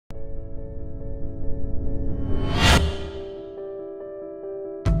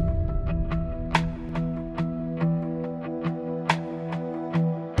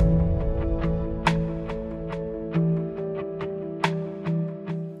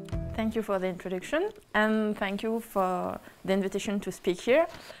thank you for the introduction, and thank you for the invitation to speak here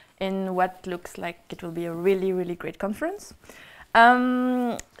in what looks like it will be a really, really great conference.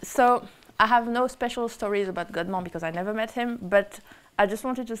 So I have no special stories about Godman because I never met him, but I just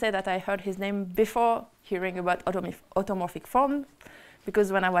wanted to say that I heard his name before hearing about automorphic forms,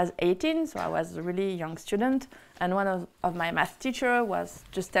 because when I was 18, so I was a really young student, and one of my math teacher was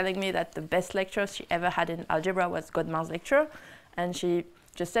just telling me that the best lecture she ever had in algebra was Godman's lecture, and she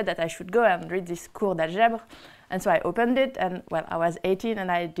just said that I should go and read this cours d'algebra. And so I opened it, and well, I was 18 and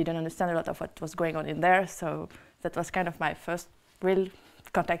I didn't understand a lot of what was going on in there, so that was kind of my first real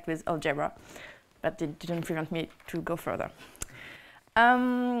contact with algebra, but it didn't prevent me to go further.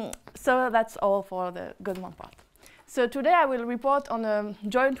 So that's all for the Godman part. So today I will report on a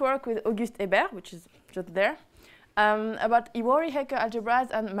joint work with Auguste Hébert, which is just there, about Iwahori-Hecke algebras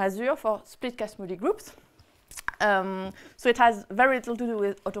and masures for split Kac-Moody groups. So it has very little to do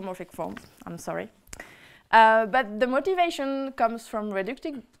with automorphic forms, I'm sorry. But the motivation comes from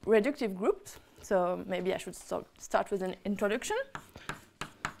reductive groups. So maybe I should start with an introduction.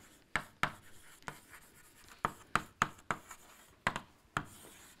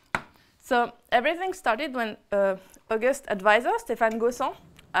 So everything started when Auguste's advisor, Stéphane Gaussent,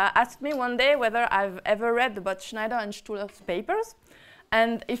 asked me one day whether I've ever read about Schneider and Stuller's papers,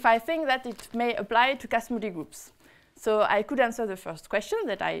 and if I think that it may apply to Kac-Moody groups. So I could answer the first question,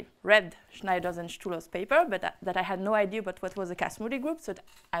 that I read Schneider's and Stuller's paper, but that I had no idea about what was a Kac-Moody group, so that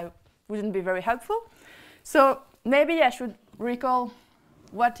I wouldn't be very helpful. So maybe I should recall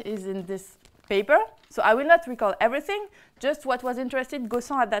what is in this paper. So I will not recall everything, just what was interested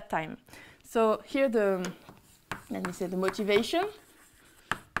Gaussent at that time. So here let me say the motivation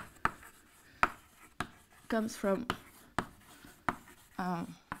comes from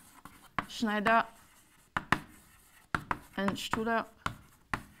Schneider and Stuller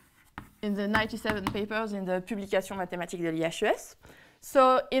in the 97 papers in the Publication mathématique de l'IHES.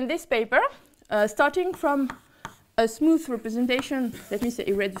 So in this paper, starting from a smooth representation, let me say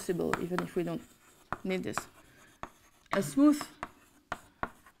irreducible, even if we don't need this, a smooth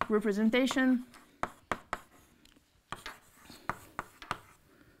representation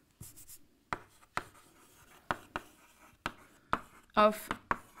of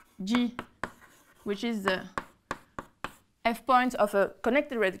G, which is the f points of a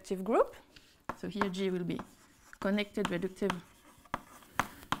connected reductive group. So here G will be connected reductive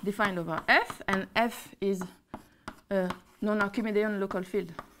defined over F, and F is a non-archimedean local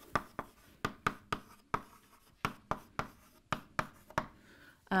field.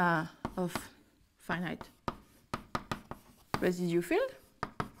 Of finite residue field.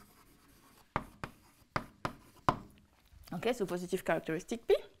 Okay, so positive characteristic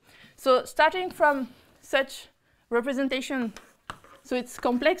P. So starting from such representation, so it's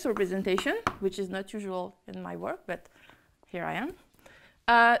complex representation, which is not usual in my work, but here I am.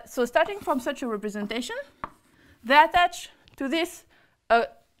 So starting from such a representation, they attach to this a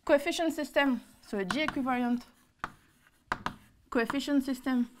coefficient system, so a G equivalent coefficient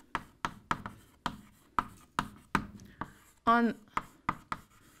system on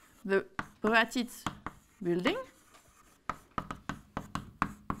the Bruhat-Tits building.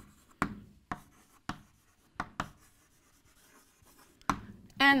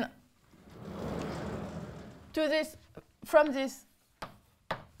 And to this, from this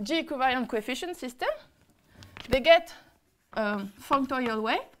G equivalent coefficient system, they get a functorial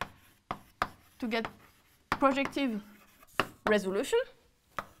way to get projective resolution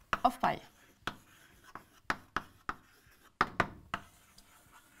of pi.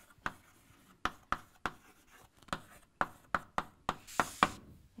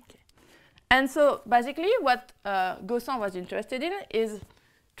 Okay. And so basically what Gaussent was interested in is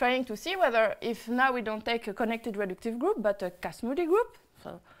trying to see whether, if now we don't take a connected reductive group but a Kac-Moody group,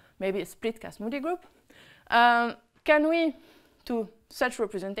 so maybe a split Kac-Moody group, can we, to such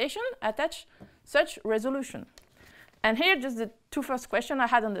representation, attach such resolution? And here, just the two first questions I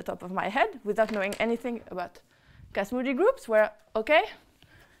had on the top of my head, without knowing anything about Kac-Moody groups, were, okay,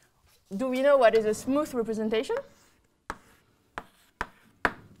 do we know what is a smooth representation?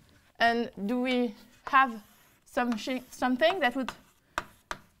 And do we have something that would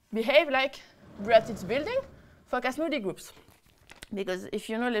behave like Bruhat-Tits building for Kac-Moody groups? Because if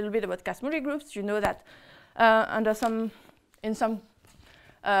you know a little bit about Kac-Moody groups, you know that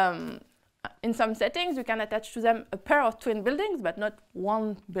in some settings, you can attach to them a pair of twin buildings, but not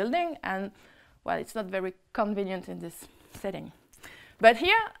one building. And, well, it's not very convenient in this setting. But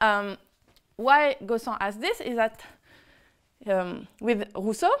here, why Gaussent asked this is that with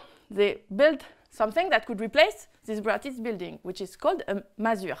Rousseau, they built something that could replace this Bruhat-Tits building, which is called a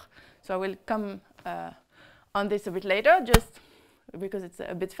masure. So I will come on this a bit later, just because it's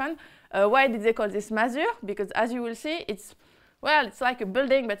a bit fun. Why did they call this masure? Because as you will see, it's like a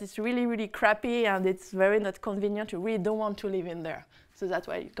building, but it's really, really crappy, and it's very not convenient. You really don't want to live in there. So that's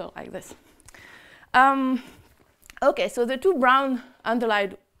why it's called like this. Okay, so the two brown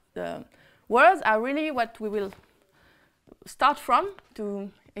underlined words are really what we will start from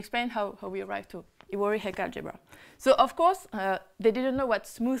to explain how we arrived to Iwahori-Hecke algebra. So of course, they didn't know what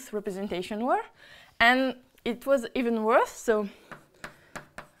smooth representation were, and it was even worse. So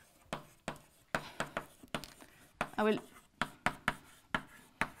I will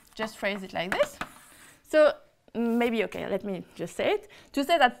just phrase it like this. So maybe, okay, let me just say it. To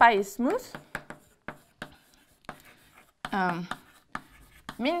say that pi is smooth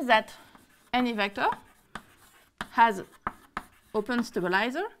means that any vector has open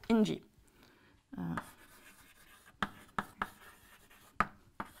stabilizer in G.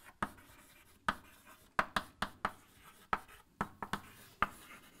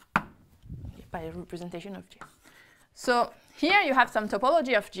 By a representation of G. So here you have some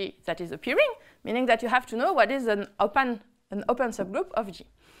topology of G that is appearing, meaning that you have to know what is an open subgroup of G.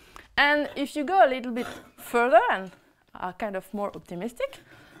 And if you go a little bit further and are kind of more optimistic,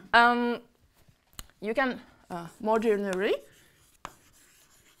 you can more generally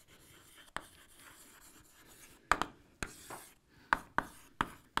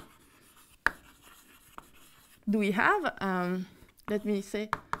do we have, let me say,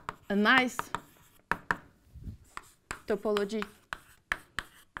 a nice topology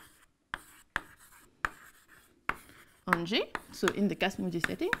on G, so in the Kac-Moody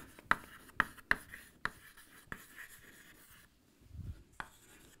setting.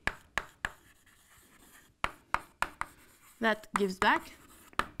 That gives back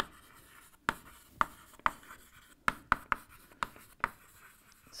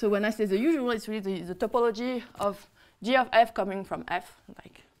so when I say the usual, it's really the topology of G of F coming from F,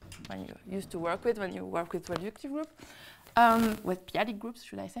 like when you used to work with, when you work with reductive group, with p-adic groups,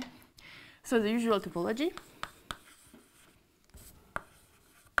 should I say. So the usual topology.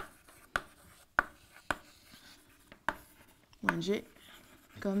 When G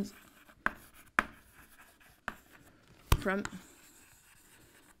comes from,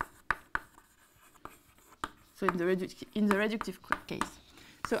 so in the reductive case.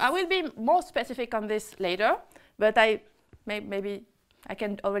 So I will be more specific on this later, but maybe I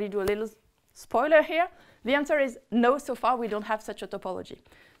can already do a little spoiler here. The answer is no, so far we don't have such a topology.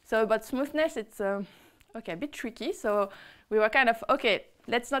 So about smoothness, it's okay, a bit tricky. So we were kind of, okay,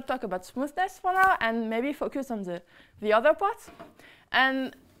 let's not talk about smoothness for now and maybe focus on the other parts.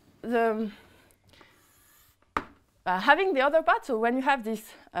 And having the other part, so when you have this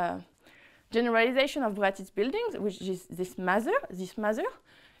generalization of Bruhat-Tits buildings, which is this masure,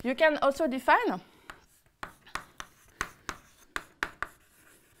 you can also define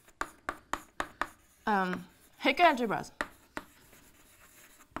Hecke algebras.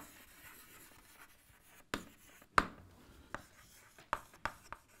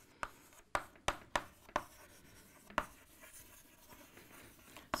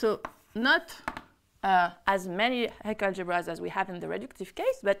 So not as many Hecke algebras as we have in the reductive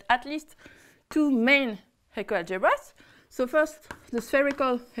case, but at least two main Hecke algebras. So first, the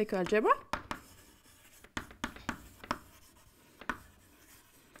spherical Hecke algebra.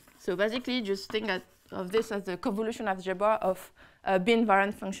 So basically, just think of this as the convolution algebra of a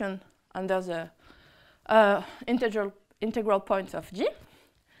B-invariant function under the integral points of G,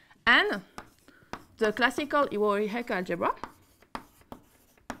 and the classical Iwahori-Hecke algebra.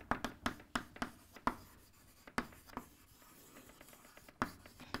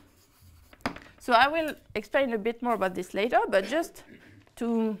 So I will explain a bit more about this later, but just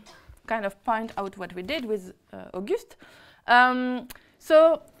to kind of point out what we did with Auguste.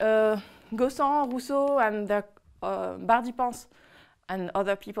 So Gaussent, Rousseau, and Bardy, Panse, and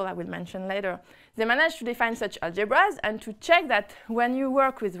other people I will mention later, they managed to define such algebras and to check that when you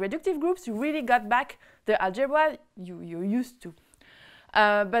work with reductive groups, you really got back the algebra you're used to.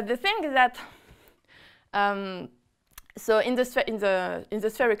 But the thing is that, so in the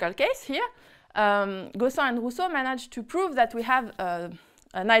spherical case here, Gaussent and Rousseau managed to prove that we have an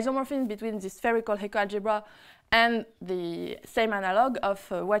isomorphism between the spherical Hecke algebra and the same analog of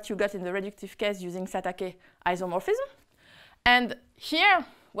what you got in the reductive case using Satake isomorphism. And here,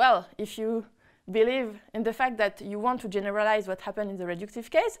 well, if you believe in the fact that you want to generalize what happened in the reductive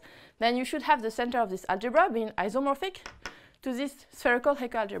case, then you should have the center of this algebra being isomorphic to this spherical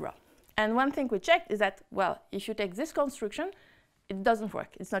Hecke algebra. And one thing we checked is that, well, if you take this construction, it doesn't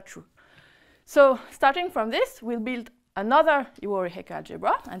work. It's not true. So starting from this, we'll build another Iwahori-Hecke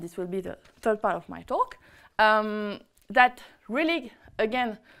algebra, and this will be the third part of my talk, that really,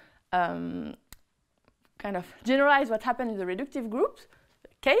 again, kind of generalize what happened in the reductive group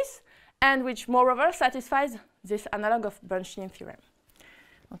case, and which moreover satisfies this analog of Bernstein theorem.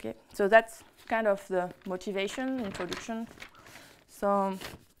 Okay, so that's kind of the motivation, introduction. So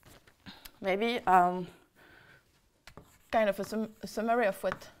maybe kind of a summary of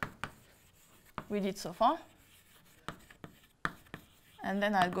what we did so far. And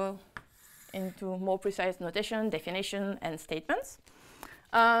then I'll go into more precise notation, definition, and statements.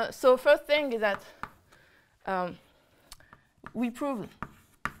 So first thing is that we proved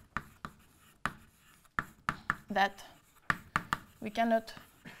that we cannot,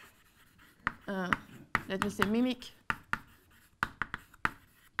 let me say, mimic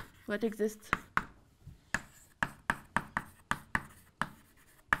what exists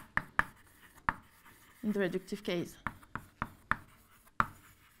in the reductive case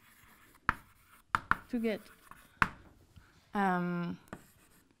to get a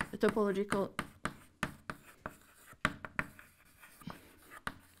topological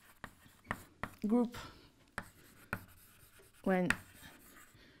group when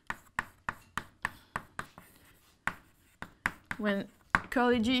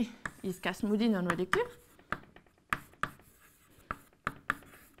curly G is Kac-Moody non-reductive.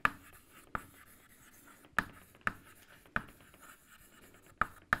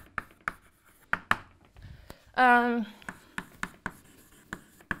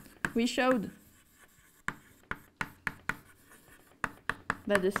 We showed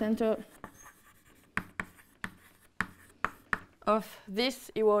that the center of this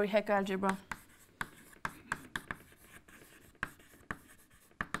Iwahori-Hecke algebra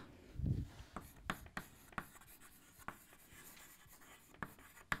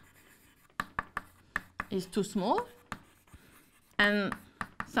is too small, and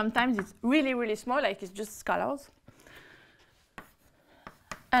sometimes it's really, really small, like it's just scalars.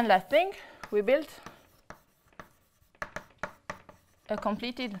 And last thing, we built a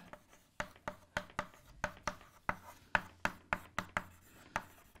completed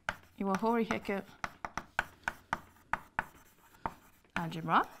Iwahori-Hecke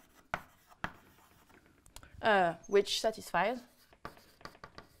algebra, which satisfies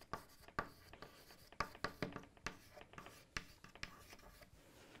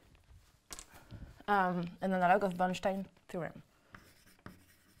an analog of Bernstein theorem,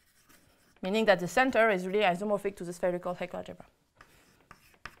 meaning that the center is really isomorphic to the spherical Hecke algebra.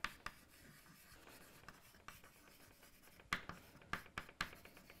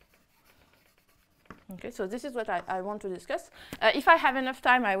 Okay, so this is what I want to discuss. If I have enough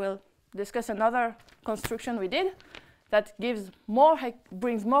time, I will discuss another construction we did that brings more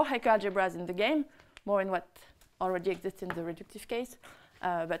Hecke algebras in the game, more in what already exists in the reductive case,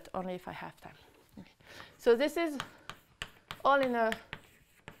 but only if I have time. Okay. So this is all in our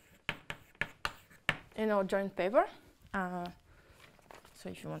joint paper. So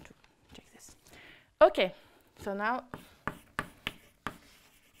if you want to check this. Okay, so now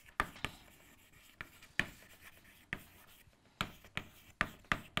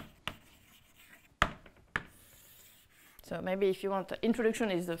so maybe if you want, the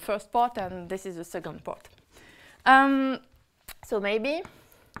introduction is the first part and this is the second part. So maybe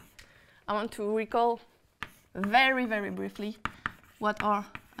I want to recall very, very briefly what are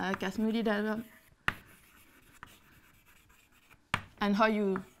Kac-Moody diagrams and how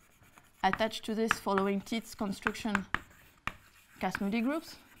you attach to this following Tits construction Kac-Moody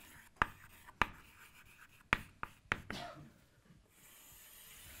groups.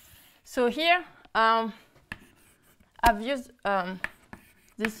 So here I've used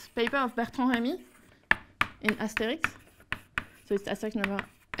this paper of Bertrand Rémy in Asterix. So it's Asterix number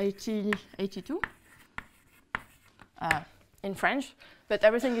 82 in French, but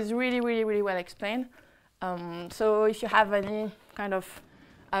everything is really, really, really well explained. So if you have any kind of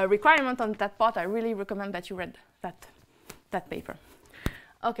requirement on that part, I really recommend that you read that paper.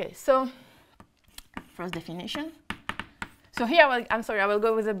 Okay, so first definition. So here, I'm sorry, I will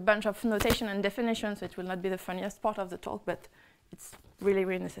go with a bunch of notation and definition, so it will not be the funniest part of the talk, but it's really,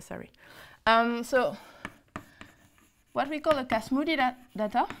 really necessary. So what we call a Kac-Moody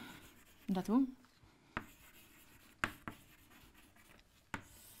datum.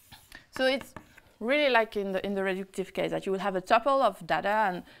 So it's really like in the reductive case that you will have a tuple of data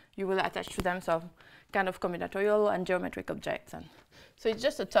and you will attach to them some kind of combinatorial and geometric objects. And so it's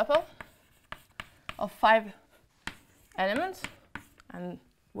just a tuple of 5 elements, and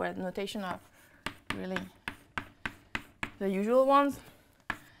where the notation are really the usual ones.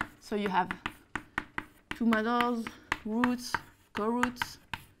 So you have two modules, roots, co-roots.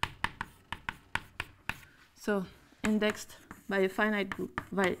 So indexed by a finite group,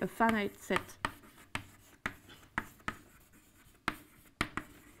 by a finite set.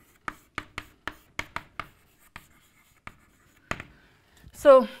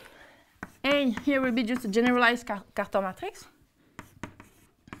 So A here will be just a generalized Cartan matrix.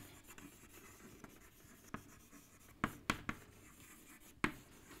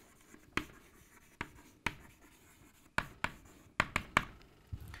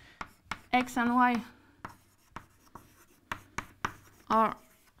 X and Y are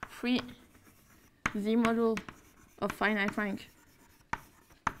free Z module of finite rank.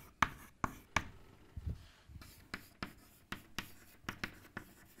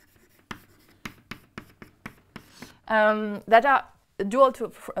 That are dual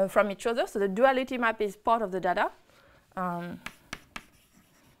from each other, so the duality map is part of the data.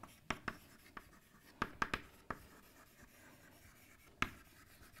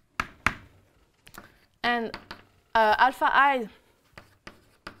 And alpha I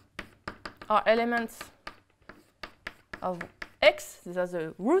are elements of X, these are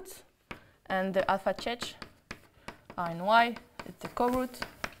the roots, and the alpha Chech are in Y, it's a co-root.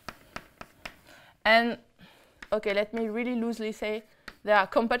 And okay, let me really loosely say they are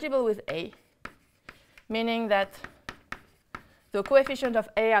compatible with A, meaning that the coefficient of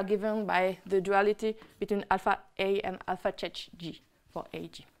A are given by the duality between alpha A and alpha Chech G for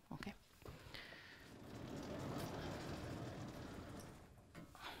AG. Okay.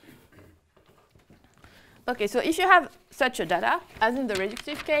 Okay, so if you have such a data, as in the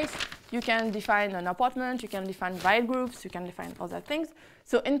reductive case, you can define an apartment, you can define Weil groups, you can define other things.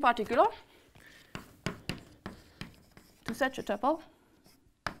 So in particular, to such a tuple,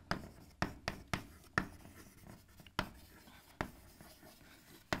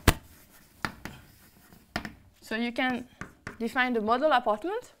 so you can define the model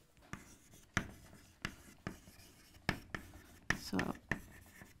apartment. So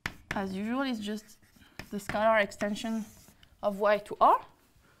as usual, it's just the scalar extension of Y to R.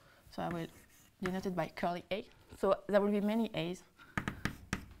 So I will denote it by curly A. So there will be many A's.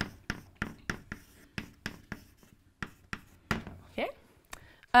 Okay.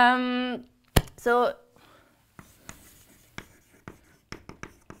 So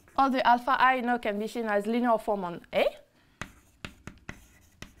all the alpha I now can be seen as linear form on A.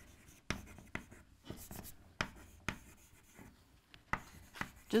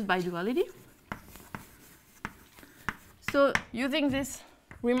 Just by duality. So using this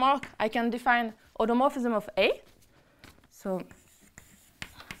remark, I can define automorphism of A. So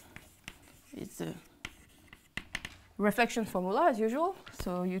it's a reflection formula as usual.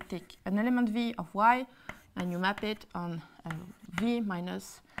 So you take an element V of Y and you map it on V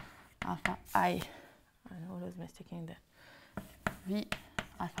minus alpha I. I'm always mistaking the V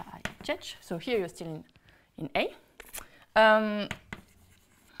alpha I Chech. So here you're still in A.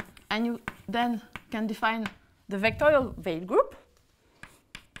 And you then can define the vectorial Weil group.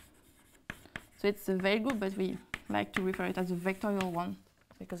 So it's a Weil group, but we like to refer it as a vectorial one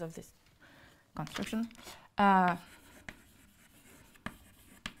because of this construction.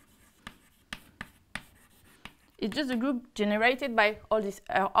 It's just a group generated by all these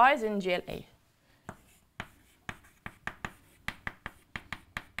R's in GLA.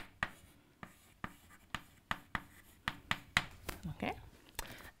 Okay.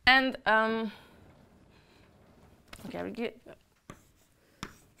 And okay, I will get.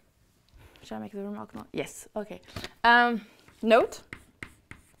 Shall I make the remark now? Yes. Okay. Note,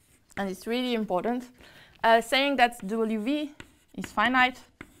 and it's really important, saying that WV is finite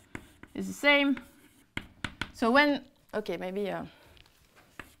is the same. So when, okay, maybe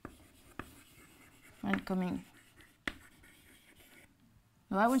when coming,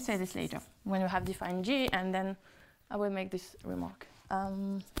 no, I will say this later when you have defined G, and then I will make this remark.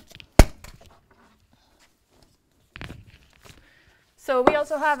 So we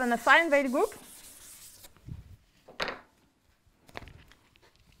also have an affine Weil group.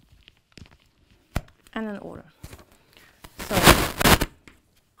 And an order. So,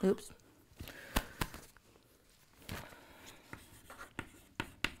 oops.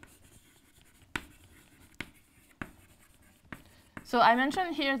 So I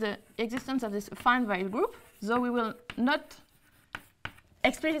mentioned here the existence of this affine Weil group, though we will not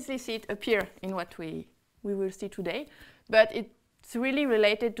explicitly see it appear in what we will see today, but it's really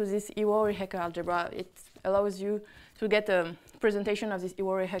related to this Iwahori-Hecke algebra. It allows you to get a presentation of this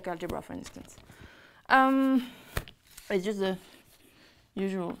Iwahori-Hecke algebra, for instance. It's just the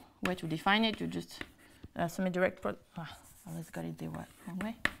usual way to define it. You just semi-direct I always got it the wrong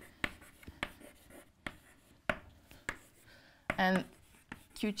way. and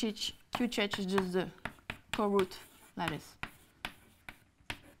QH is just the co-root lattice.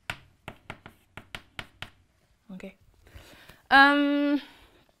 Okay.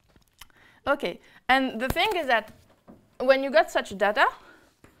 Okay, and the thing is that when you got such data,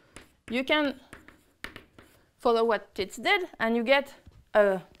 you can follow what Tits did, and you get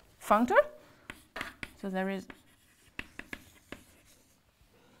a functor. So there is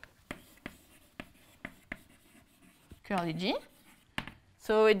curly G.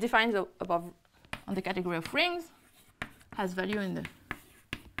 So it defines above on the category of rings, has value in the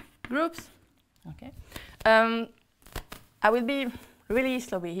groups. Okay. I will be really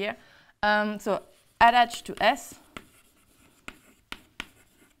sloppy here. So add H to S,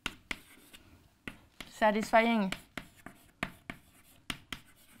 satisfying.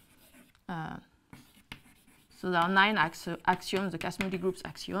 So there are 9 axioms, the Kac-Moody group's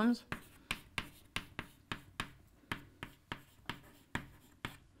axioms.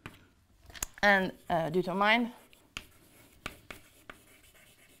 And determine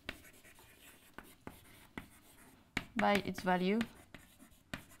by its value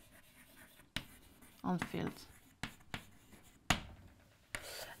on fields.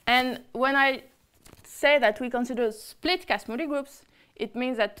 And when I say that we consider split Kac-Moody groups, it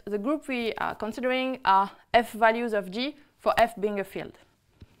means that the group we are considering are f values of G for f being a field.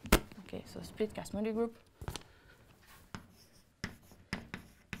 Okay, so split Kac-Moody group.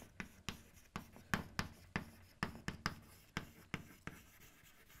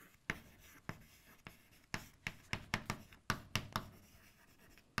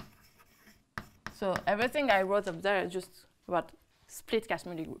 So everything I wrote up there is just about split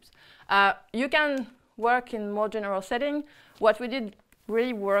Kac-Moody groups. You can work in more general setting. What we did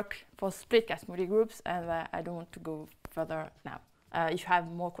really work for split Kac-Moody groups, and I don't want to go further now. If you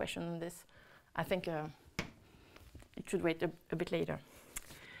have more questions on this, I think it should wait a bit later.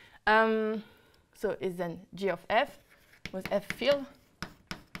 So it's then G of f with f field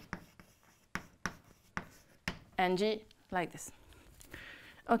and G like this.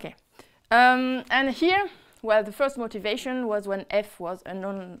 Okay. And here, well, the first motivation was when f was a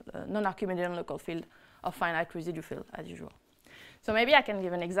non-Archimedean local field of finite residue field, as usual. So maybe I can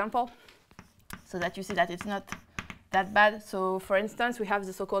give an example so that you see that it's not that bad. So for instance, we have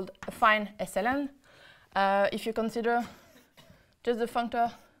the so-called affine SLN. If you consider just the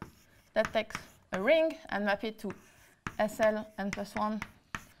functor that takes a ring and map it to SL n plus 1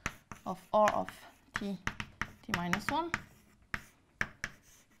 of R of t minus 1.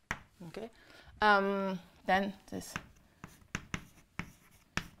 Okay. Then this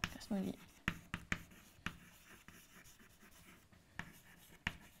Kac-Moody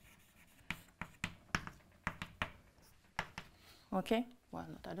okay. Well,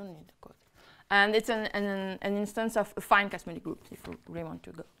 I don't need the code. And it's an instance of a fine Kac-Moody group if we really want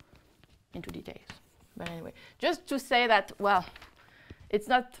to go into details. But anyway, just to say that, well, it's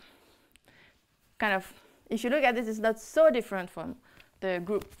not kind of, if you look at this, it's not so different from the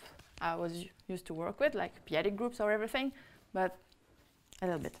group I was used to work with, like p-adic groups or everything, but a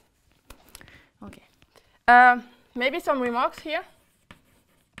little bit. Okay. Maybe some remarks here.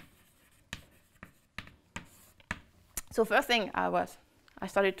 So first thing I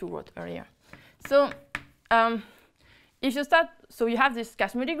started to write earlier. So if you start, so you have this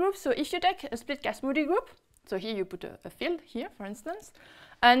Kac-Moody group. So if you take a split Kac-Moody group, so here you put a field here, for instance,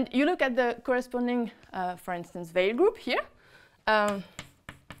 and you look at the corresponding, for instance, veil group here,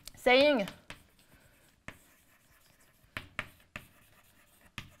 saying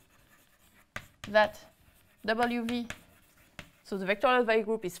that WV, so the vectorial veil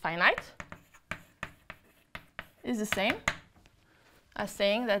group is finite, is the same as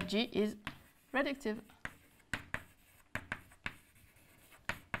saying that G is reductive.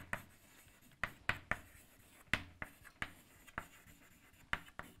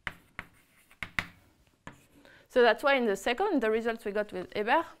 So that's why in the second, the results we got with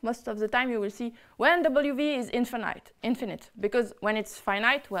Hébert, most of the time you will see when WV is infinite, because when it's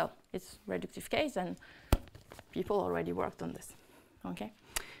finite, well, it's reductive case, and people already worked on this. Okay.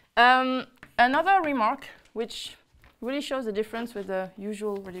 Another remark, which really shows the difference with the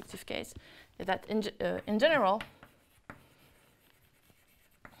usual reductive case, is that in general,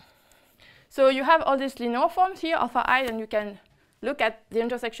 so you have all these linear forms here, alpha I, and you can look at the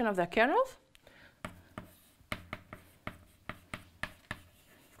intersection of their kernels.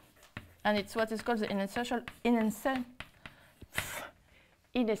 And it's what is called the inessential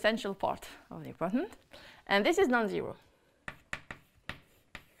part of the equation. And this is non-zero.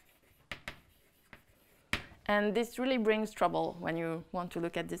 And this really brings trouble when you want to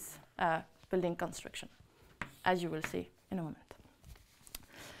look at this building construction, as you will see in a moment.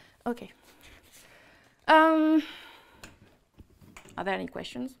 Okay. Are there any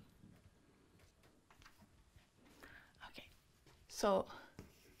questions? Okay. So,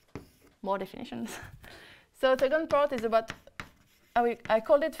 more definitions. So, the second part is about, I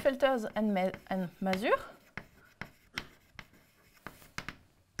called it filters and masures.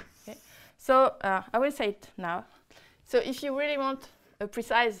 Okay. So, I will say it now. So, if you really want a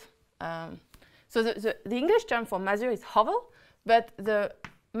precise, so the English term for masure is hovel, but the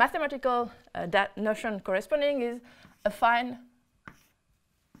mathematical notion corresponding is a fine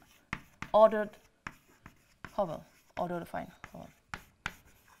ordered hovel, ordered fine hovel.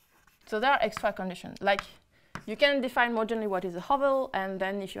 So there are extra conditions. Like you can define more generally what is a hovel, and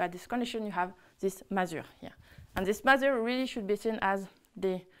then if you add this condition, you have this masure here. And this masure really should be seen as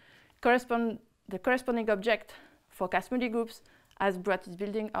the corresponding object for Kac-Moody groups as Bruhat-Tits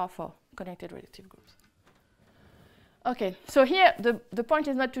building are for connected reductive groups. Okay, so here the point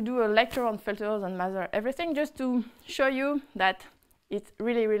is not to do a lecture on filters and masure everything, just to show you that it's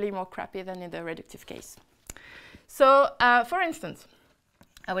really, really more crappy than in the reductive case. So, for instance,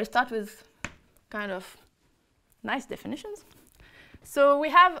 I will start with kind of nice definitions. So we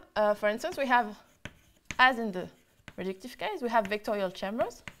have, for instance, we have, as in the reductive case, we have vectorial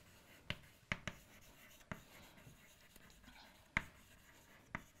chambers.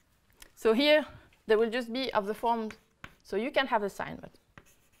 So here, they will just be of the form, so you can have a sign, but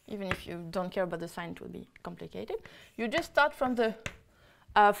even if you don't care about the sign, it will be complicated. You just start from the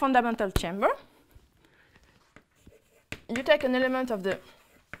fundamental chamber. You take an element of the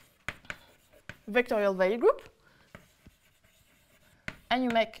vectorial value group, and you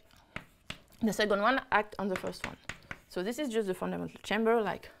make the second one act on the first one. So this is just the fundamental chamber,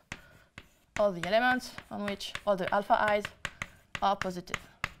 like all the elements on which all the alpha i's are positive.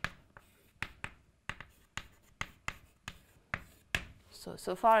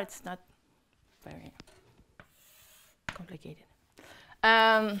 So far, it's not very complicated.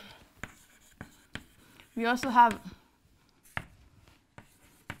 We also have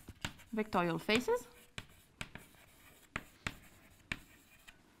vectorial faces.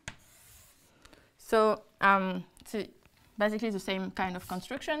 So it's basically the same kind of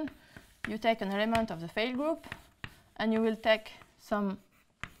construction. You take an element of the failed group, and you will take some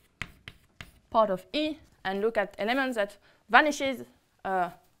part of E and look at elements that vanishes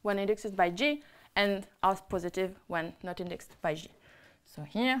when indexed by G and are positive when not indexed by G. So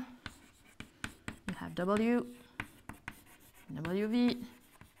here you have W, WV,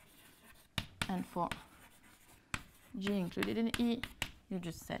 and for G included in E, you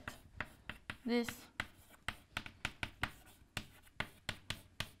just set this.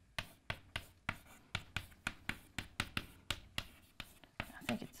 I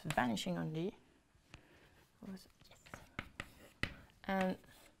think it's vanishing on D. And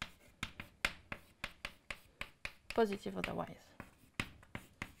positive otherwise.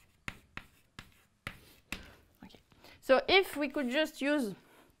 Okay. So if we could just use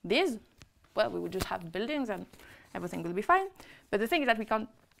these, well, we would just have buildings and everything will be fine. But the thing is that we can't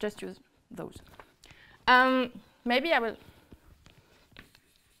just use those. Maybe I will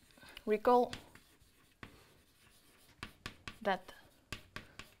recall that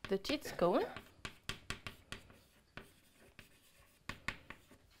the Tits cone,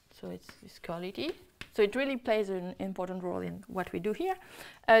 so it's this curly T. So it really plays an important role in what we do here.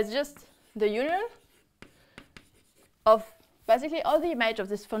 It's just the union of basically all the image of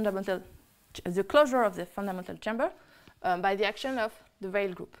this fundamental, the closure of the fundamental chamber by the action of the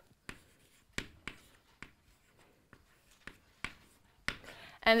veil group.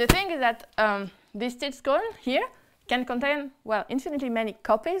 And the thing is that this Tits cone here can contain, well, infinitely many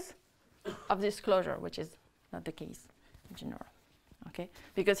copies of this closure, which is not the case in general. Okay,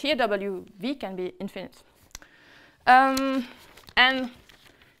 because here WV can be infinite. And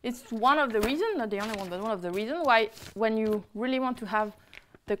it's one of the reasons, not the only one, but one of the reasons why when you really want to have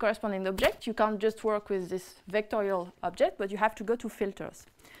the corresponding object, you can't just work with this vectorial object, but you have to go to filters.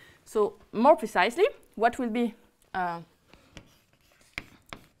 So more precisely, what will be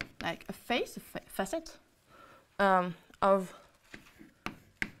like a face, facet of,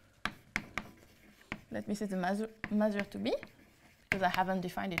 let me say the masure to be, because I haven't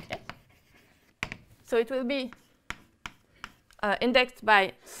defined it yet. So it will be indexed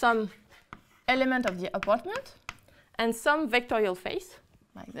by some element of the apartment and some vectorial face,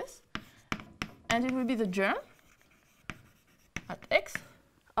 like this. And it will be the germ at X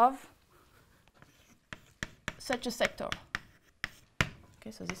of such a sector.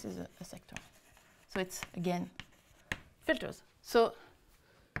 Okay, so this is a sector. So it's, again, filters. So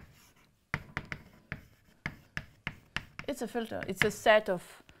it's a filter. It's a set of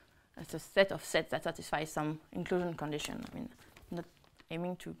It's a set of sets that satisfy some inclusion condition. I mean, I'm not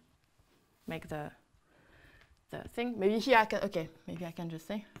aiming to make the thing. Maybe here I can, okay, maybe I can just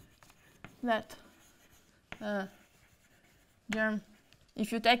say that germ,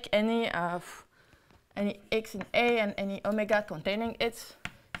 if you take any x in A and any omega containing it,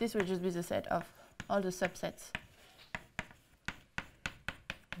 this will just be the set of all the subsets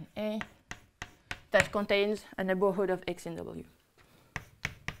in A that contains a neighborhood of x in W.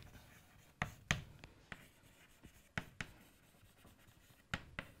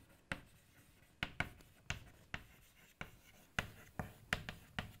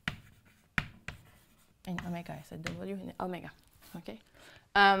 In omega, I said W in omega. Okay.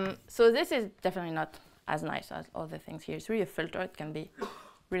 So this is definitely not as nice as all the things here. It's really a filter. It can be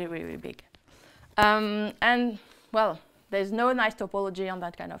really, really, really big. And well, there's no nice topology on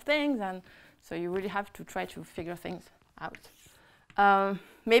that kind of things, and so you really have to try to figure things out.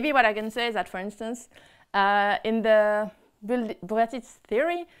 Maybe what I can say is that, for instance, in the Bruhat-Tits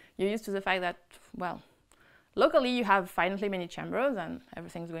theory, you're used to the fact that, well, locally you have finitely many chambers and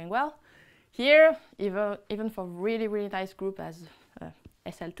everything's going well. Here, even for really, really nice group as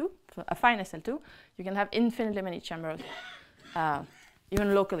SL2, a fine SL2, you can have infinitely many chambers,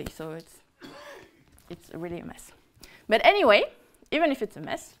 even locally. So it's really a mess. But anyway, even if it's a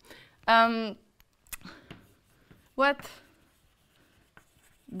mess, what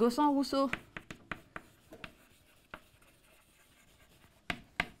Gaussent Rousseau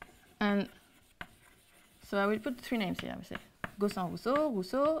and so I will put 3 names here. I will say Gaussent Rousseau,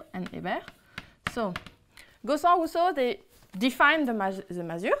 Rousseau, and Hébert. So Gaussent Rousseau, they define the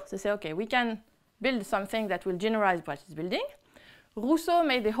masure. They say, okay, we can build something that will generalize what it's building. Rousseau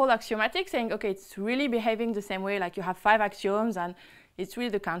made the whole axiomatic, saying, okay, it's really behaving the same way, like you have 5 axioms, and it's really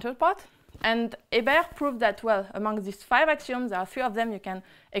the counterpart. And Hébert proved that, well, among these 5 axioms, there are 3 of them you can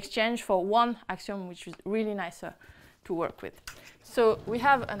exchange for 1 axiom, which is really nicer to work with. So we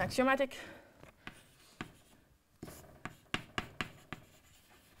have an axiomatic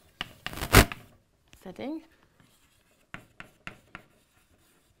setting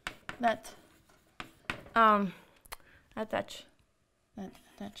that attach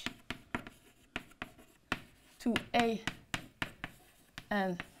to A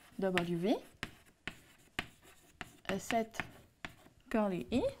and WV a set curly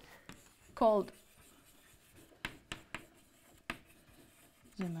E called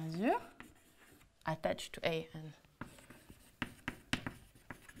the masure attached to A and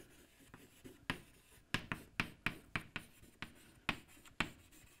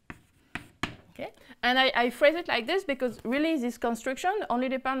and I phrase it like this because really this construction only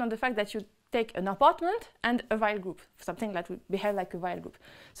depends on the fact that you take an apartment and a Weyl group, something that would behave like a Weyl group.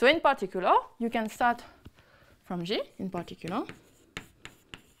 So in particular, you can start from G in particular.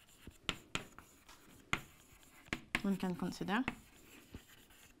 One can consider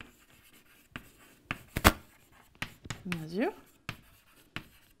masure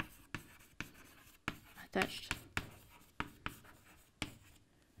attached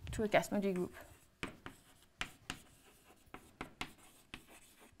to a Kac-Moody group.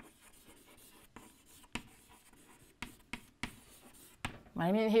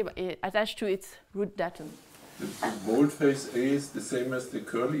 I mean, here attached to its root datum. The boldface A is the same as the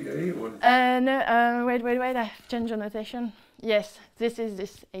curly A, or? No, wait, I changed the notation. Yes, this is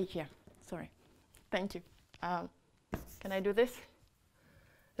this A here. Sorry. Thank you. Can I do this?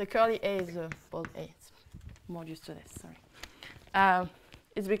 The curly A is a bold A. It's more used to this, sorry.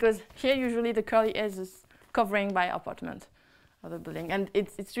 It's because here usually the curly A is covering by apartment of the building. And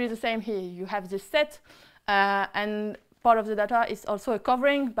it's really the same here. You have this set, and part of the data is also a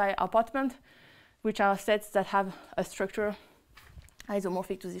covering by apartment, which are sets that have a structure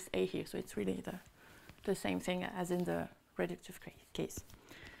isomorphic to this A here. So it's really the same thing as in the reductive case.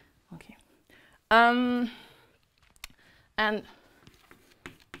 Okay. And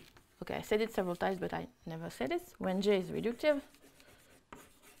okay, I said it several times, but I never said it. When J is reductive,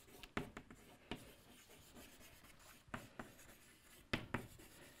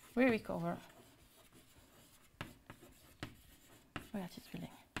 we recover Bruhat-Tits building.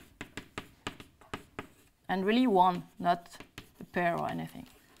 And really one, not a pair or anything.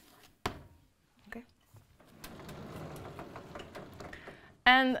 Okay.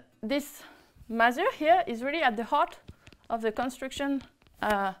 And this masure here is really at the heart of the construction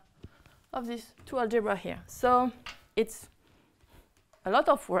of these 2 algebra here. So it's a lot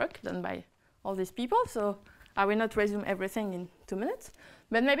of work done by all these people. So I will not resume everything in 2 minutes.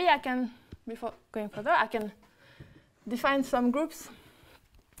 But maybe I can, before going further, I can define some groups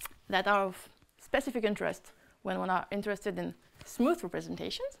that are of specific interest when one are interested in smooth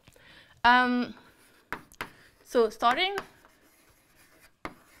representations. So starting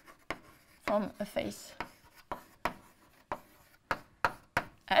from a face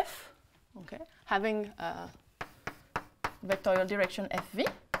F, okay, having a vectorial direction FV,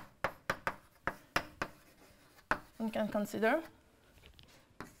 we can consider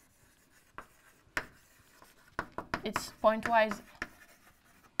its pointwise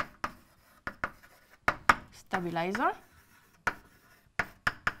stabilizer,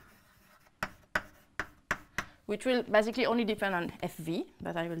 which will basically only depend on FV,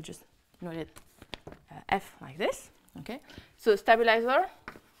 but I will just note it F like this. Okay, so stabilizer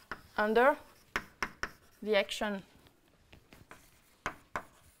under the action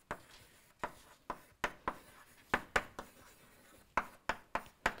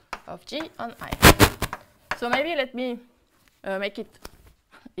of G on I. So maybe let me make it,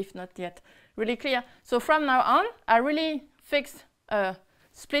 if not yet, really clear. So from now on, I really fix a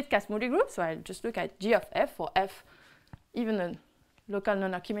split Kac-Moody group. So I'll just look at G of F for F, even a local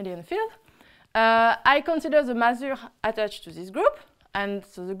non-Archimedean field. I consider the masure attached to this group, and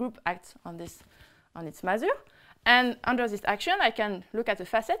so the group acts on this, on its masure. And under this action, I can look at the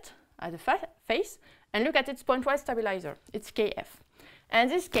facet, at the face, and look at its pointwise stabilizer. It's Kf. And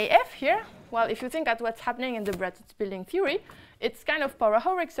this Kf here, well, if you think at what's happening in the Bruhat-Tits building theory, it's kind of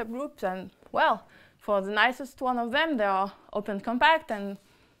parametric subgroups, and well, for the nicest one of them, they are open compact, and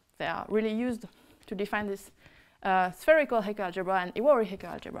they are really used to define this spherical Hecke algebra and Iwahori-Hecke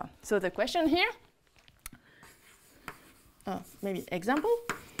algebra. So the question here, maybe example,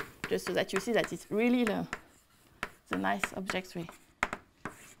 just so that you see that it's really the nice objects we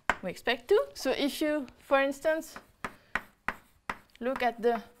expect to. So if you, for instance, look at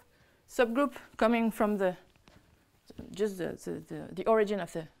the subgroup coming from the origin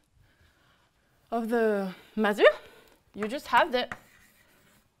of the masure, you just have the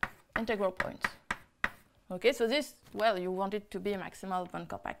integral points. Okay, so this, well, you want it to be maximal open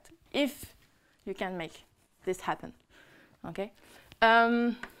compact if you can make this happen. Okay.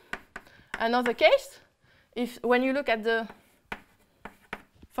 Another case, if when you look at the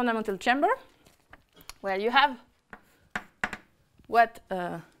fundamental chamber, well, you have what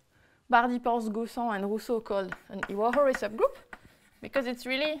Bardy, Panse-Gaussent, and Rousseau called an Iwahori subgroup, because it's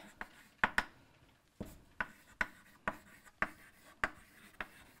really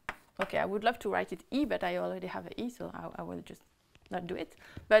okay. I would love to write it E, but I already have an E, so I will just not do it.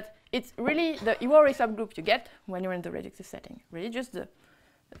 But it's really the Iwahori subgroup you get when you're in the reductive setting. Really, just the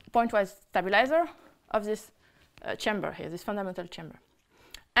pointwise stabilizer of this chamber here, this fundamental chamber.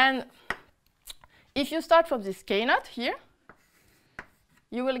 And if you start from this K naught here,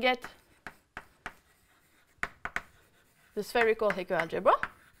 you will get the spherical Hecke algebra.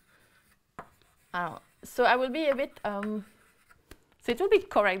 So I will be a bit, so it will be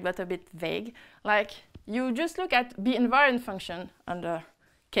correct, but a bit vague. Like, you just look at B invariant function under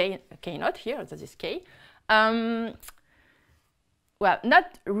K naught here, that is K. Well,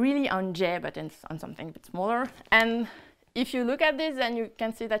 not really on J, but on something a bit smaller. And if you look at this, then you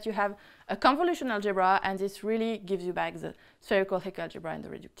can see that you have a convolution algebra, and this really gives you back the spherical Hecke algebra in the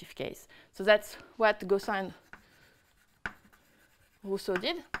reductive case. So that's what Gaussent and Rousseau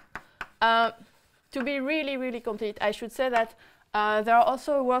did. To be really, really complete, I should say that there are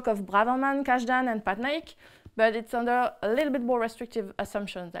also work of Braverman, Kac-Moody, and Panse-Gaussent, but it's under a little bit more restrictive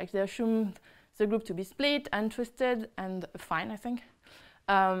assumptions. Like, they assume the group to be split and twisted and affine, I think.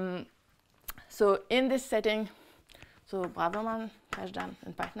 So in this setting, so Braverman, Kac-Moody,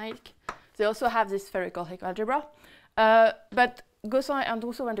 and Panse-Gaussent, they also have this spherical Hecke algebra. But Gaussent and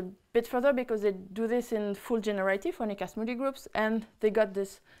Rousseau went a bit further because they do this in full generative for Kac-Moody groups, and they got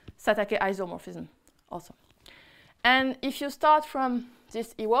this Satake isomorphism also. And if you start from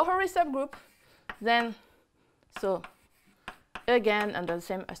this Iwahori subgroup, then, so again, under the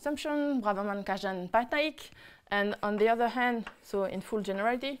same assumption, Braverman, Kac-Moody, and Panse-Gaussent, and on the other hand, so in full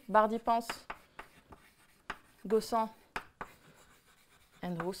generality, Bardy, Panse, Gaussent,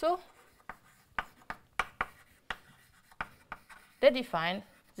 and Rousseau, they define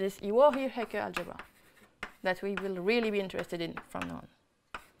this Iwahori-Hecke algebra that we will really be interested in from now on.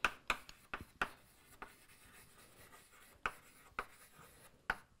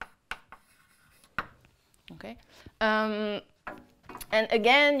 Okay. And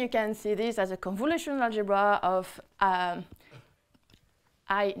again, you can see this as a convolution algebra of IB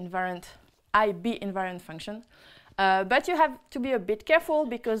invariant function. But you have to be a bit careful,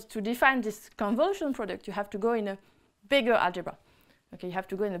 because to define this convolution product, you have to go in a bigger algebra. Okay, you have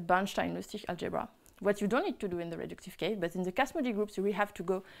to go in a Bernstein-Lustig algebra. What you don't need to do in the reductive case, but in the Kac-Moody groups, you really have to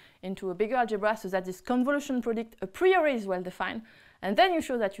go into a bigger algebra so that this convolution product a priori is well defined, And then you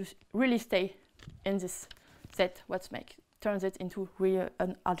show that you really stay in this set, turns it into real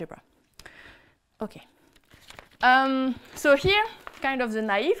an algebra. Okay. So here, kind of the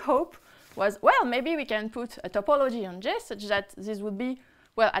naive hope was, well, maybe we can put a topology on J such that this would be,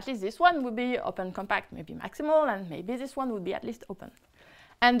 well, at least this one would be open compact, maybe maximal, and maybe this one would be at least open.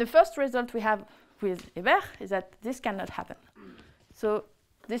 And the first result we have with Hebert is that this cannot happen. So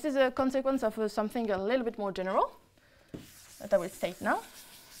this is a consequence of something a little bit more general that I will state now.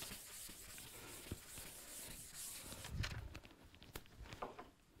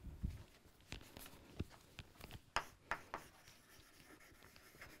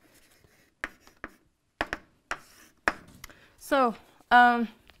 So,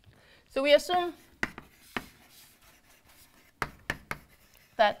 so we assume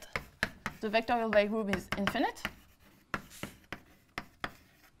that the vectorial by group is infinite.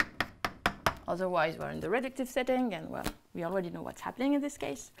 Otherwise, we're in the reductive setting, and well, we already know what's happening in this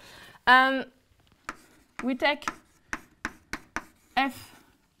case. We take F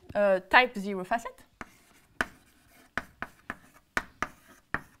type 0 facet.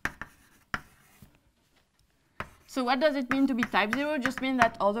 So what does it mean to be type 0? Just mean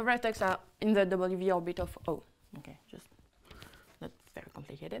that all the vertex are in the WV orbit of O. Okay, just not very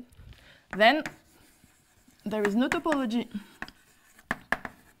complicated. Then there is no topology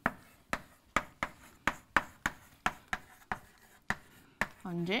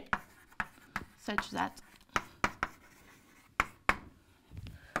on J such that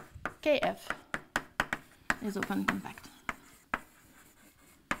KF is open compact.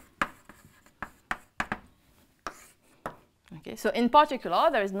 Okay, so in particular,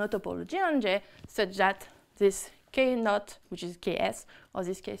 there is no topology on J such that this K naught, which is KS, or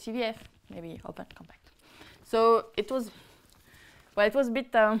this KCVF, may be open compact. So it was, well, it was a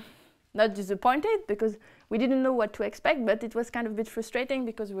bit not disappointed because we didn't know what to expect, but it was kind of a bit frustrating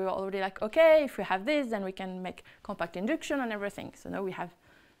because we were already like, okay, if we have this, then we can make compact induction and everything. So now we have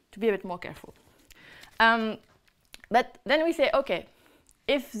to be a bit more careful. But then we say, okay,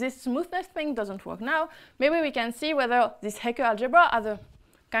 if this smoothness thing doesn't work now, maybe we can see whether this Hecke algebra are the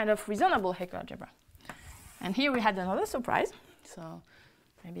kind of reasonable Hecke algebra. And here we had another surprise. So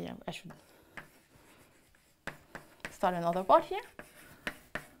maybe I should start another part here.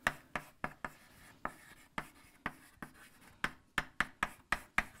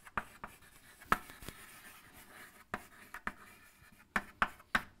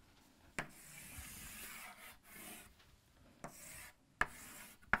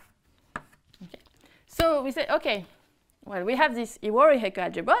 So we say, okay, well, we have this Iwahori-Hecke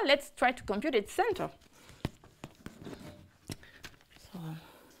algebra. Let's try to compute its center.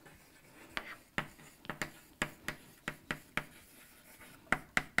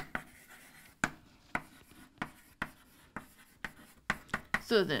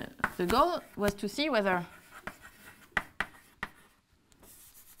 So the goal was to see whether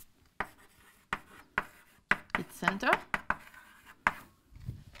its center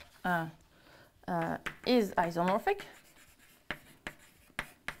is isomorphic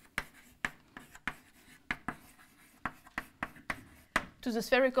to the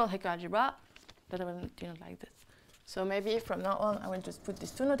spherical Hecke algebra that I will denote like this. So maybe from now on I will just put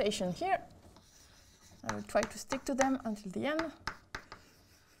these two notations here. I will try to stick to them until the end.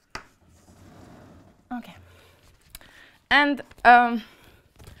 Okay. And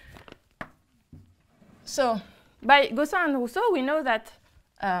so by Gaussent and Rousseau, we know that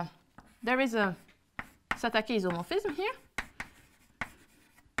there is a Satake isomorphism here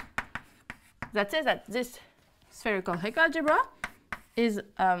that says that this spherical Hecke algebra is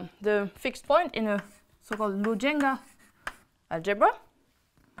the fixed point in a so-called Lojenga algebra.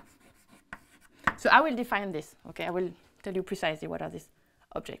 So I will define this. Okay, I will tell you precisely what are these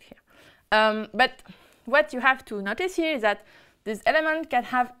objects here. But what you have to notice here is that this element can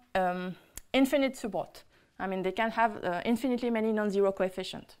have infinite support. I mean, they can have infinitely many non-zero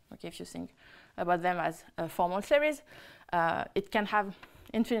coefficients. Okay, if you think about them as a formal series, it can have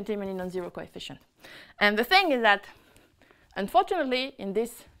infinitely many non-zero coefficients. And the thing is that, unfortunately, in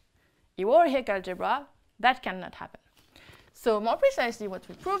this Iwahori-Hecke algebra, that cannot happen. So more precisely, what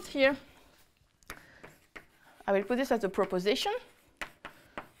we proved here, I will put this as a proposition.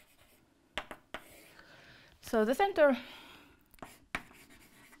 So the center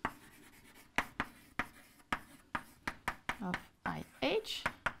of IH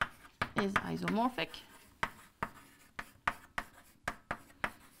is isomorphic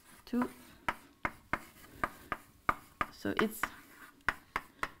to, so it's,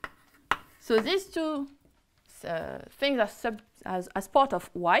 so these two things are as part of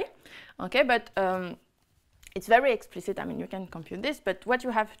Y, okay, but it's very explicit. I mean, you can compute this, but what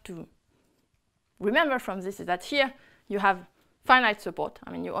you have to remember from this is that here you have finite support.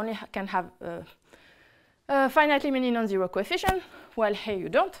 I mean, you only can have finitely many non-zero coefficient, while here you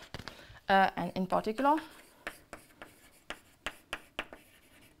don't. And in particular,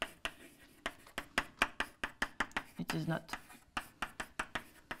 it is not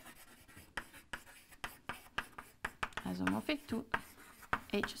isomorphic to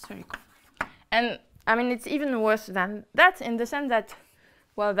H spherical. And I mean, it's even worse than that in the sense that,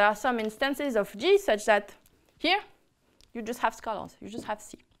 well, there are some instances of G such that here you just have scalars, you just have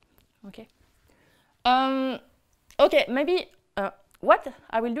C. Okay. Okay, maybe what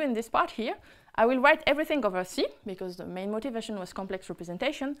I will do in this part here, I will write everything over C because the main motivation was complex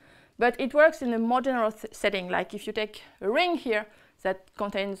representation, but it works in a more general setting. Like if you take a ring here that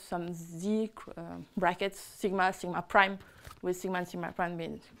contains some Z brackets, sigma, sigma prime, with sigma and sigma prime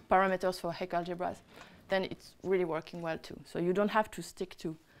being parameters for Hecke algebras, then it's really working well too. So you don't have to stick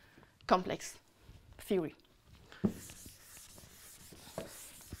to complex theory.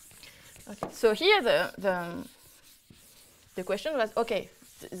 Okay, so here the question was, okay,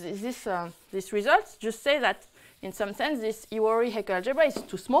 this results just say that in some sense this Iwahori-Hecke algebra is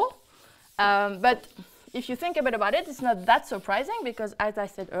too small, but if you think a bit about it, it's not that surprising because, as I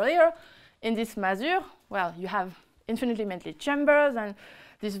said earlier, in this masure, well, you have infinitely many chambers, and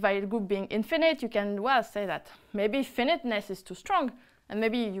this value group being infinite, you can, well, say that maybe finiteness is too strong, and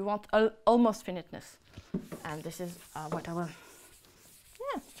maybe you want almost finiteness. And this is what I will,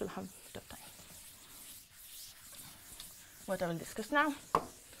 yeah, still have a bit of time. What I will discuss now.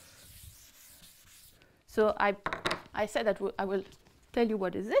 So I said that I will tell you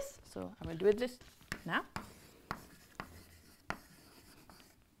what is this, so I will do it this now.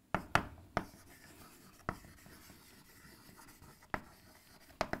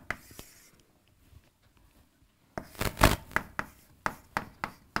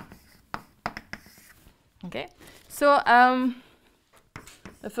 Okay, so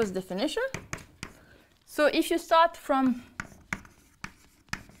the first definition. So if you start from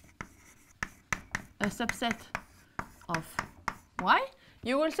a subset of Y,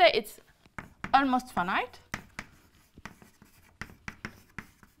 you will say it's almost finite.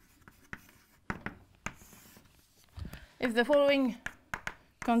 If the following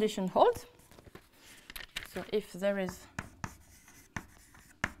condition holds, so if there is,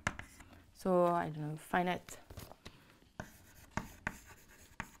 so I don't know, finite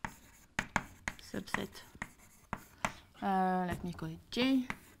subset, let me call it J,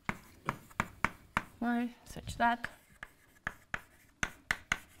 Y, such that,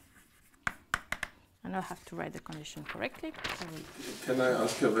 and I have to write the condition correctly. Can I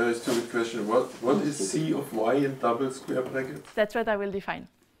ask a very stupid question? What is C of Y in double square brackets? That's what I will define.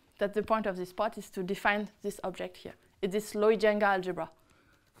 That's the point of this part, is to define this object here. It's this Loy-Jenga algebra.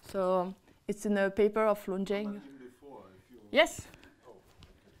 So it's in a paper of Loy-Jenga. Yes. Oh, okay.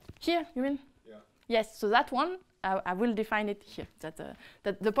 Here, you mean? Yeah. Yes, so that one, I will define it here. That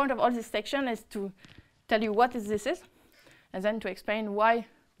the point of all this section is to tell you what this is, and then to explain why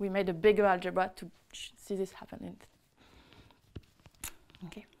we made a bigger algebra to see this happen.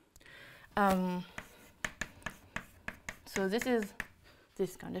 Okay. So this is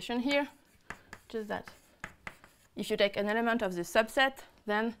this condition here, which is that if you take an element of this subset,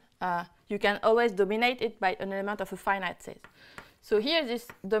 then you can always dominate it by an element of a finite set. So here, this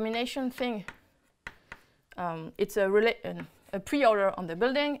domination thing, it's a pre-order on the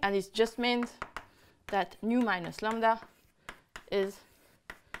building, and it just means that nu minus lambda is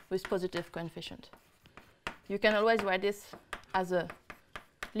with positive coefficient. You can always write this as a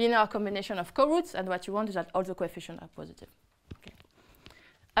linear combination of co-roots, and what you want is that all the coefficients are positive. Okay.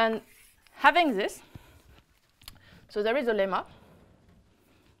 And having this, so there is a lemma.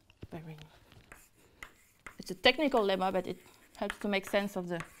 It's a technical lemma, but it helps to make sense of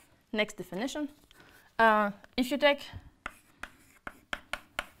the next definition. If you take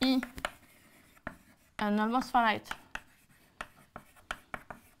E an almost finite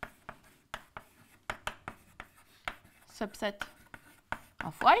subset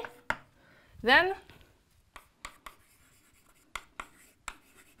of Y, then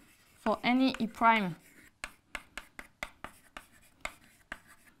for any E prime,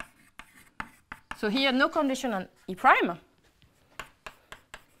 so here no condition on E prime,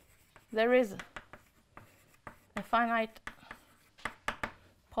 there is a finite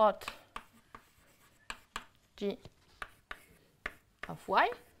part G of Y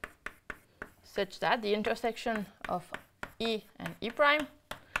such that the intersection of E and E prime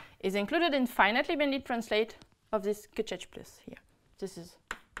is included in finitely many translate of this Kac-Moody plus here. This is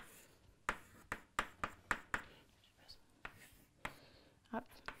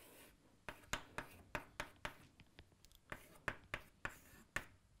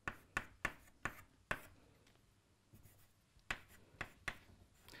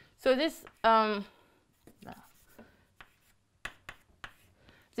So this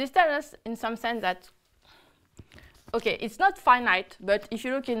tells us in some sense that, okay, it's not finite, but if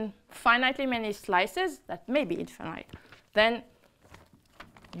you look in finitely many slices, that may be infinite, then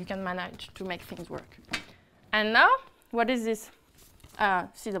you can manage to make things work. And now, what is this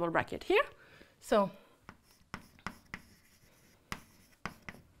C double bracket here? So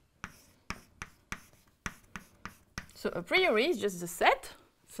a priori, it's just the set.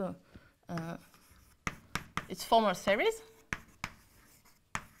 So it's formal series.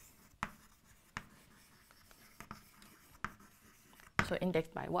 So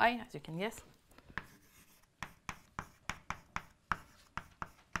indexed by y, as you can guess.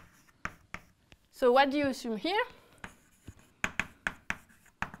 So what do you assume here?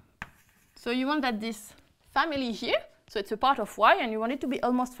 So you want that this family here, so it's a part of y, and you want it to be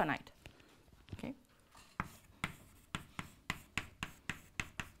almost finite. Okay.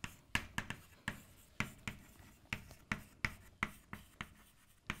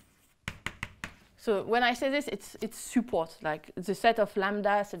 So when I say this, it's support, like the set of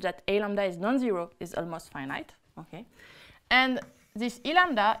lambda such that a lambda is non-zero is almost finite. Okay. And this e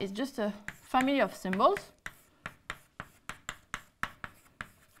lambda is just a family of symbols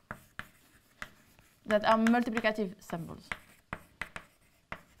that are multiplicative symbols.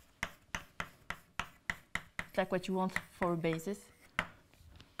 It's like what you want for a basis.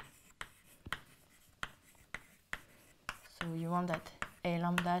 So you want that a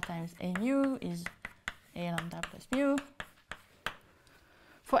lambda times a nu is a lambda plus mu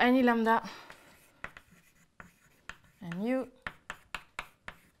for any lambda and nu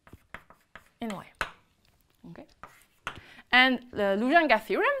in y. Okay. And the Lujanga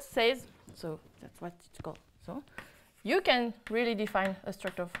theorem says, so that's what it's called. So you can really define a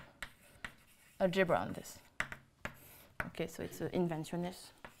structure of algebra on this. Okay, so it's an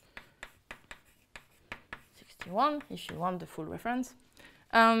inventionist 61 if you want the full reference.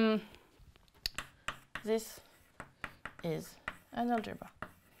 This is an algebra,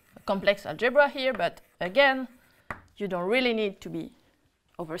 a complex algebra here, but again, you don't really need to be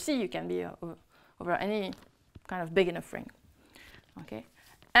over C. You can be over any kind of big enough ring. Okay,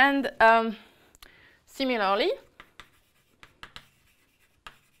 and similarly,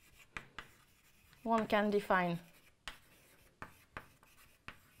 one can define.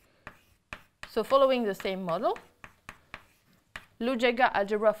 So following the same model, Lujega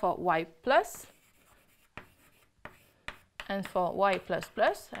algebra for y plus and for y plus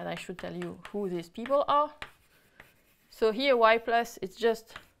plus, and I should tell you who these people are. So here y plus, it's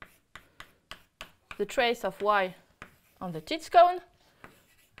just the trace of y on the Tits cone,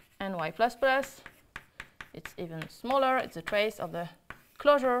 and y plus plus, it's even smaller, it's a trace of the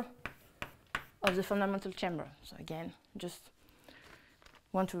closure of the fundamental chamber. So again, just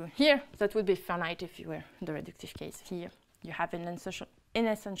want to, here, that would be finite if you were in the reductive case. Here, you have an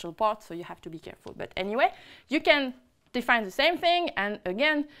inessential part, so you have to be careful. But anyway, you can define the same thing, and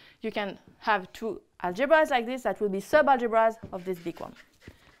again, you can have two algebras like this that will be sub-algebras of this big one.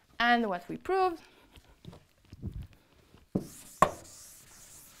 And what we proved,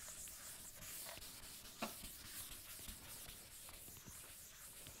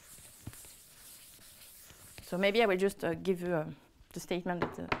 so maybe I will just give you the statement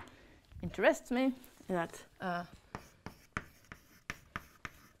that interests me, that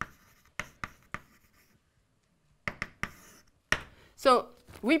so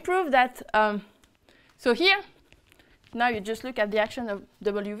we proved that, so here, now you just look at the action of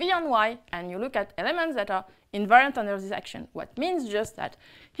WV on Y, and you look at elements that are invariant under this action. What means just that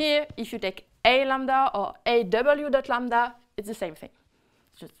here, if you take A lambda or AW dot lambda, it's the same thing.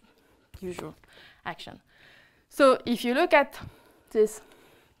 It's just usual action. So if you look at this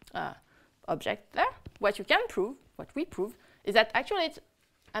object there, what you can prove, what we prove, is that actually it's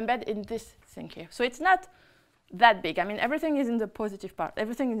embedded in this thing here. So it's not that big. I mean, everything is in the positive part.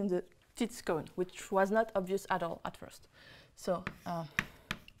 Everything is in the Tits cone, which was not obvious at all at first. So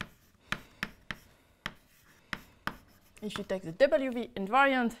if you take the WV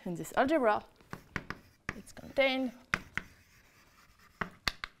invariant in this algebra, it's contained.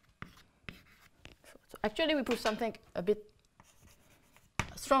 So actually, we prove something a bit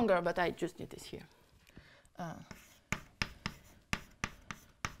stronger, but I just did this here.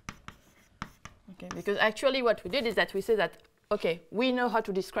 Okay, because actually what we did is that we said that, okay, we know how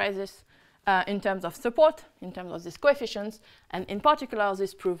to describe this in terms of support, in terms of these coefficients, and in particular,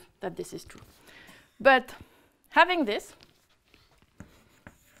 this proves that this is true. But having this,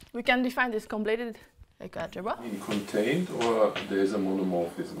 we can define this completed Iwahori-Hecke algebra. Contained, or there is a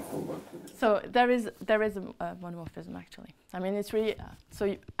monomorphism for one? So there is a monomorphism actually. I mean, it's really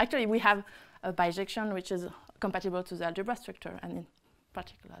actually we have a bijection which is compatible to the algebra structure, and in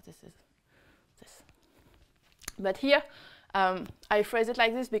particular this is this. But here I phrase it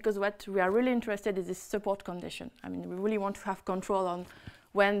like this because what we are really interested in is this support condition. I mean, we really want to have control on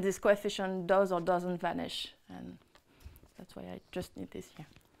when this coefficient does or doesn't vanish, and that's why I just need this here.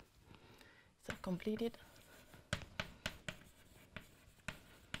 So completed.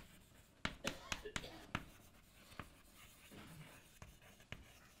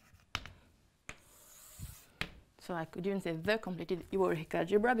 So I could even say the completed Iwahori-Hecke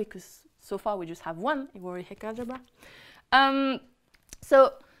algebra because so far we just have one Iwahori-Hecke algebra.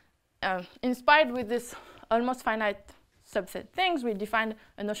 Inspired with this almost finite subset things, we defined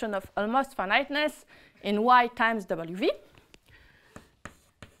a notion of almost finiteness in y times wv.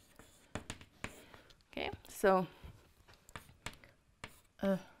 Okay, so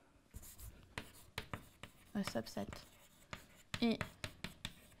a subset E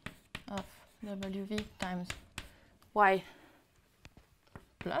of wv times y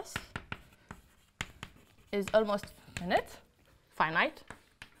plus is almost finite.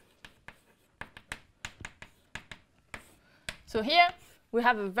 So here we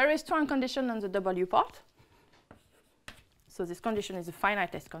have a very strong condition on the W part. So this condition is a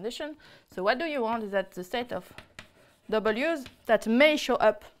finiteness condition. So what do you want is that the set of W's that may show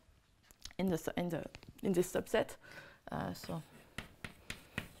up in this subset.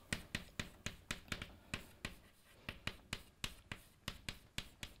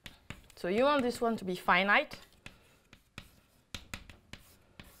 So you want this one to be finite.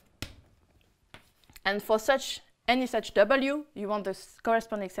 And for any such W, you want the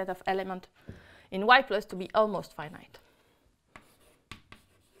corresponding set of elements in Y plus to be almost finite.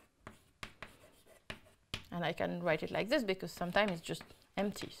 And I can write it like this because sometimes it's just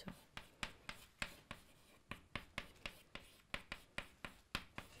empty. So.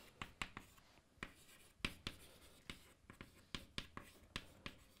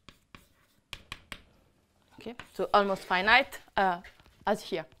 Okay, so almost finite as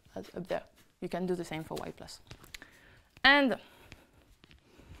here, as up there. You can do the same for Y plus. And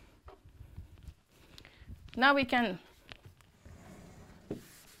now we can,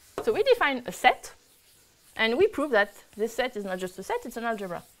 so we define a set, and we prove that this set is not just a set, it's an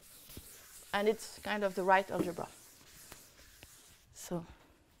algebra. And it's kind of the right algebra. So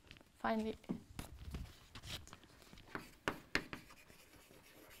finally,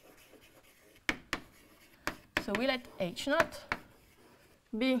 so we let H naught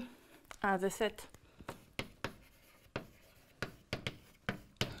be the set.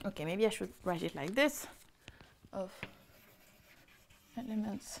 Okay, maybe I should write it like this, of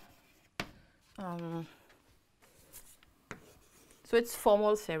elements. So it's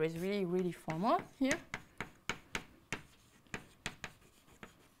formal series, really, really formal here.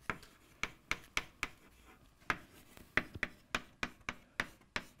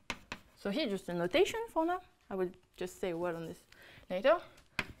 So here, just a notation for now. I will just say a word on this later.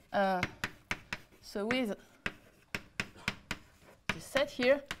 So with this set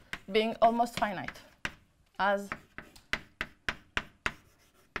here being almost finite, as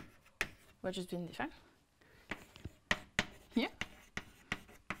what has been defined here.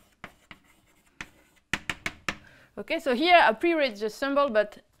 Okay, so here a pre-read is just symbol,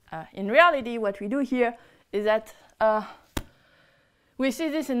 but in reality, what we do here is that we see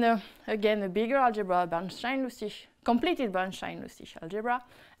this in again a bigger algebra, Bernstein-Lustig, completed Bernstein-Lustig algebra,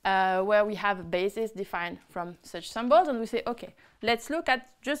 where we have a basis defined from such symbols, and we say, okay, let's look at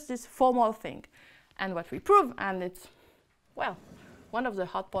just this formal thing. And what we prove, and it's, well, one of the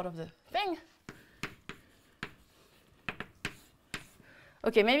hard part of the thing.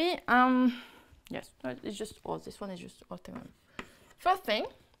 Okay, maybe, yes, it's just, this one is just our theorem. First thing,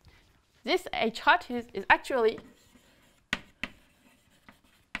 this H hat is actually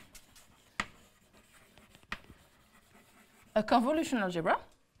a convolution algebra.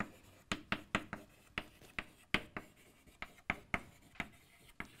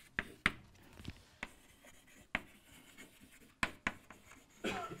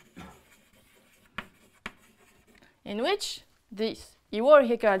 In which this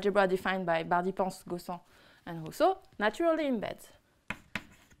Iwahori-Hecke algebra defined by Bardy, Panse-Gaussent and Rousseau naturally embeds.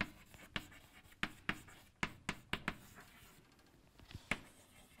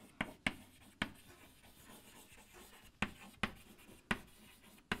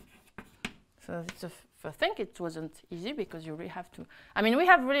 So it's a first thing. It wasn't easy because you really have to. I mean, we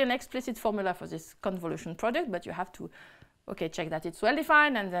have really an explicit formula for this convolution product, but you have to okay, check that it's well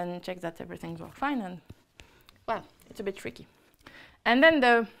defined, and then check that everything's works fine, and well, it's a bit tricky. And then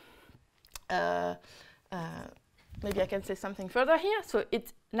the maybe I can say something further here. So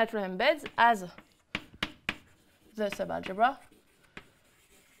it naturally embeds as the subalgebra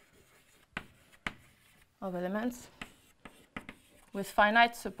of elements with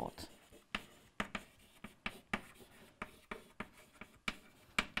finite support.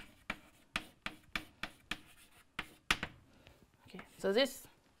 Okay, so this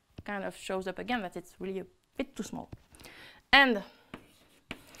kind of shows up again that it's really a bit too small. And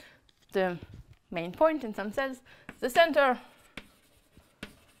the main point in some sense, the center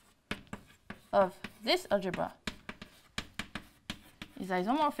of this algebra is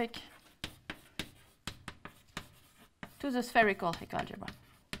isomorphic to the spherical Hecke algebra.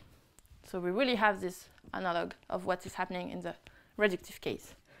 So we really have this analog of what is happening in the reductive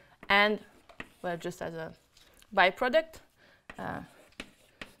case. And, well, just as a byproduct,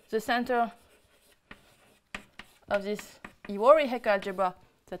 the center of this Iwahori-Hecke algebra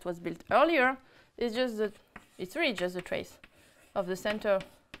that was built earlier is just the, it's really just the trace of the center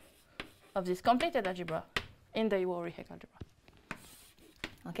of this completed algebra in the Iwahori-Hecke algebra.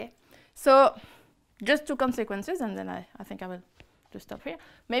 Okay, so just two consequences, and then I think I will just stop here.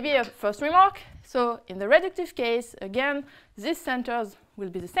 Maybe a first remark. So in the reductive case, again, these centers will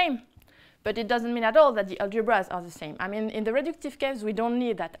be the same, but it doesn't mean at all that the algebras are the same. I mean, in the reductive case, we don't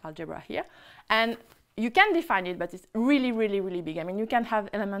need that algebra here. And you can define it, but it's really, really, really big. I mean, you can have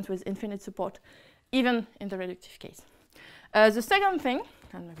elements with infinite support, even in the reductive case. The second thing,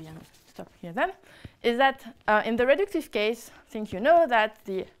 and maybe I'll stop here then, is that in the reductive case, I think you know that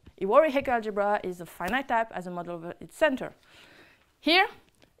the Iwahori-Hecke algebra is a finite type as a model of its center. Here,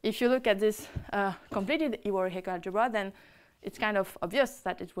 if you look at this completed Iwahori-Hecke algebra, then it's kind of obvious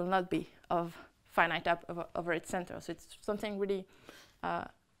that it will not be of finite type over its center. So it's something really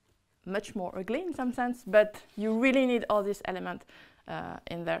much more ugly in some sense, but you really need all these elements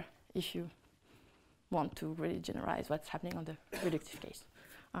in there if you want to really generalize what's happening on the reductive case.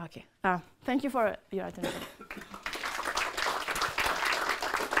 Okay, thank you for your attention.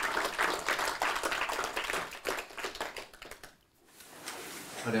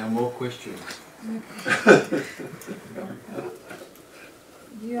 Are there more questions?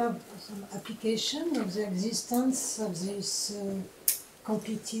 Do you have some application of the existence of this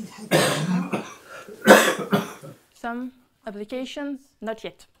completed Hecke? Some applications, not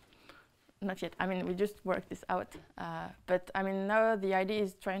yet. Not yet. I mean, we just worked this out. But I mean, now the idea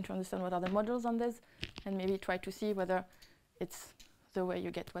is trying to understand what are the models on this, and maybe try to see whether it's the way you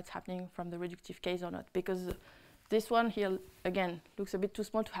get what's happening from the reductive case or not. Because this one here, again, looks a bit too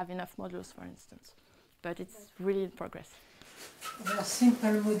small to have enough modules, for instance. But it's really in progress. A simple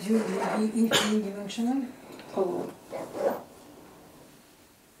module will be infinite dimensional? Oh.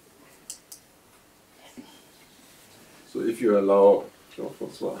 So if you allow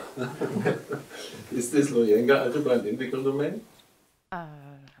Jean-François, is this Loyenga algebra an integral domain? No, I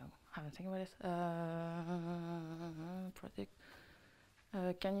haven't think about this. Project.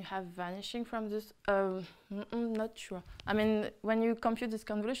 Can you have vanishing from this? Not sure. I mean, when you compute this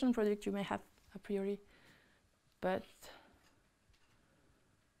convolution product, you may have a priori, but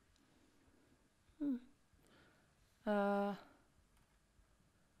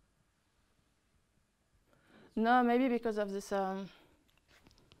no, maybe because of this.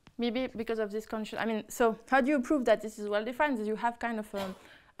 Maybe because of this condition. I mean, so how do you prove that this is well defined? You have kind of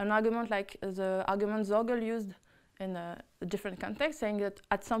an argument like the argument Zorgel used in a different context, saying that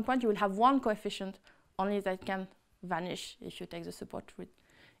at some point you will have one coefficient only that can vanish if you take the support which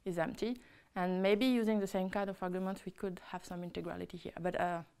is empty. And maybe using the same kind of argument, we could have some integrality here, but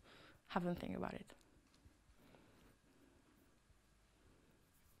haven't think about it.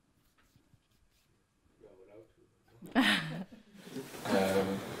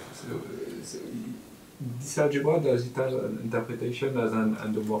 So this algebra, does it have an interpretation as an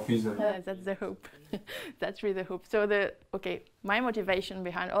endomorphism? That's the hope. That's really the hope. So my motivation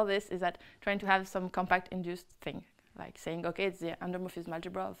behind all this is that trying to have some compact induced thing, like saying, okay, it's the endomorphism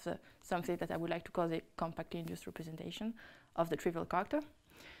algebra of something that I would like to call the compactly induced representation of the trivial character.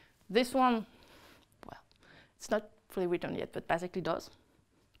 This one, well, it's not fully written yet, but basically does.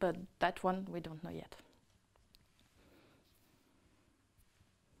 But that one, we don't know yet.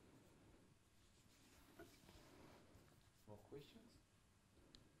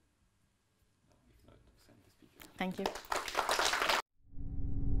 Thank you.